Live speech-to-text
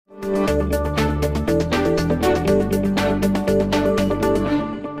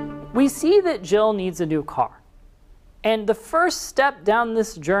that Jill needs a new car. And the first step down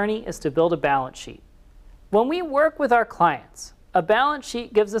this journey is to build a balance sheet. When we work with our clients, a balance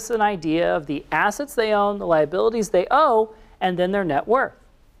sheet gives us an idea of the assets they own, the liabilities they owe, and then their net worth.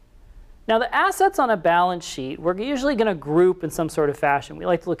 Now, the assets on a balance sheet, we're usually going to group in some sort of fashion. We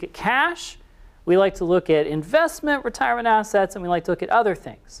like to look at cash, we like to look at investment, retirement assets, and we like to look at other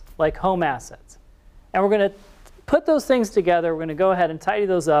things, like home assets. And we're going to put those things together, we're going to go ahead and tidy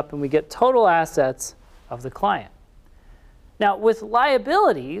those up, and we get total assets of the client. Now, with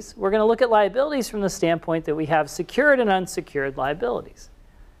liabilities, we're going to look at liabilities from the standpoint that we have secured and unsecured liabilities.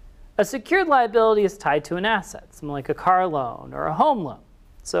 A secured liability is tied to an asset, something like a car loan or a home loan.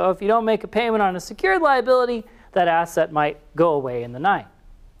 So if you don't make a payment on a secured liability, that asset might go away in the night.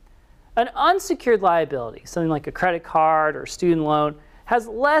 An unsecured liability, something like a credit card or student loan, has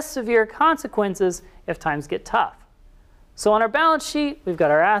less severe consequences if times get tough. So on our balance sheet, we've got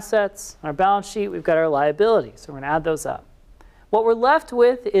our assets. On our balance sheet, we've got our liabilities. So we're going to add those up. What we're left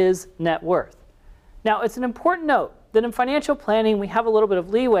with is net worth. Now, it's an important note that in financial planning, we have a little bit of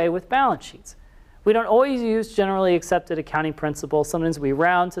leeway with balance sheets. We don't always use generally accepted accounting principles. Sometimes we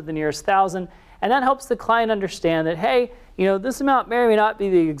round to the nearest thousand, and that helps the client understand that, hey, this amount may or may not be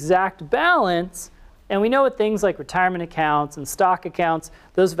the exact balance, and we know with things like retirement accounts and stock accounts,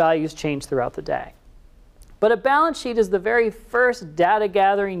 those values change throughout the day. But a balance sheet is the very first data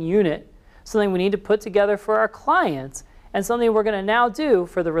gathering unit, something we need to put together for our clients, and something we're going to now do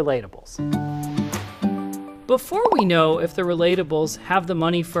for the relatables. Before we know if the relatables have the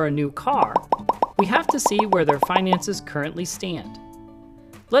money for a new car, we have to see where their finances currently stand.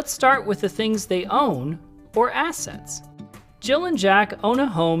 Let's start with the things they own or assets. Jill and Jack own a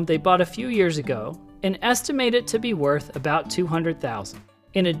home they bought a few years ago and estimate it to be worth about $200,000.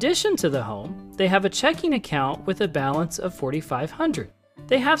 In addition to the home, they have a checking account with a balance of $4,500.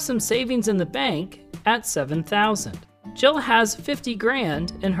 They have some savings in the bank at $7,000. Jill has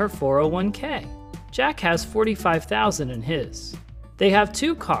 $50,000 in her 401k. Jack has $45,000 in his. They have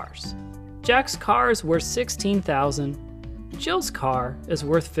 2 cars. Jack's car is worth $16,000. Jill's car is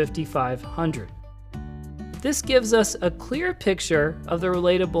worth $5,500. This gives us a clear picture of the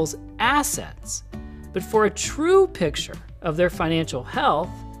relatable's assets, but for a true picture of their financial health,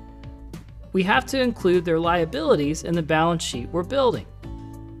 we have to include their liabilities in the balance sheet we're building.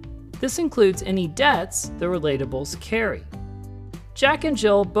 This includes any debts the relatables carry. Jack and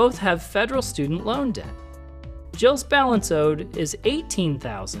Jill both have federal student loan debt. Jill's balance owed is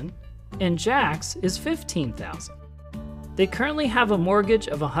 $18,000 and Jack's is $15,000. They currently have a mortgage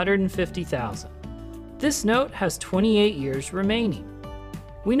of $150,000. This note has 28 years remaining.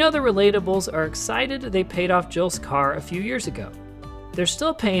 We know the relatables are excited they paid off Jill's car a few years ago. They're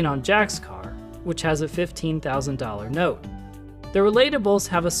still paying on Jack's car, which has a $15,000 note. The relatables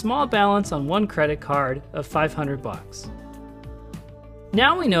have a small balance on one credit card of $500.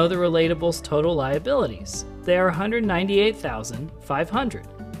 Now we know the relatables' total liabilities. They are $198,500.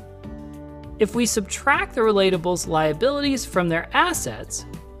 If we subtract the relatables' liabilities from their assets,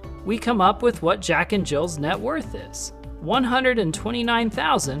 we come up with what Jack and Jill's net worth is,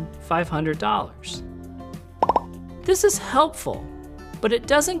 $129,500. This is helpful, but it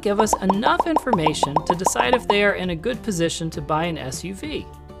doesn't give us enough information to decide if they are in a good position to buy an SUV.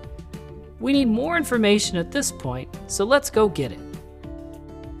 We need more information at this point, so let's go get it.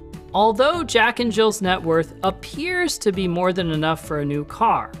 Although Jack and Jill's net worth appears to be more than enough for a new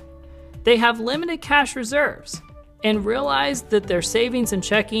car, they have limited cash reserves and realize that their savings and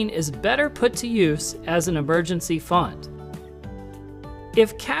checking is better put to use as an emergency fund.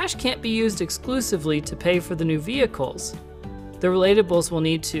 If cash can't be used exclusively to pay for the new vehicles, the relatables will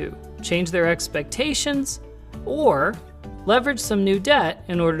need to change their expectations or leverage some new debt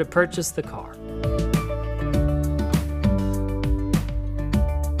in order to purchase the car.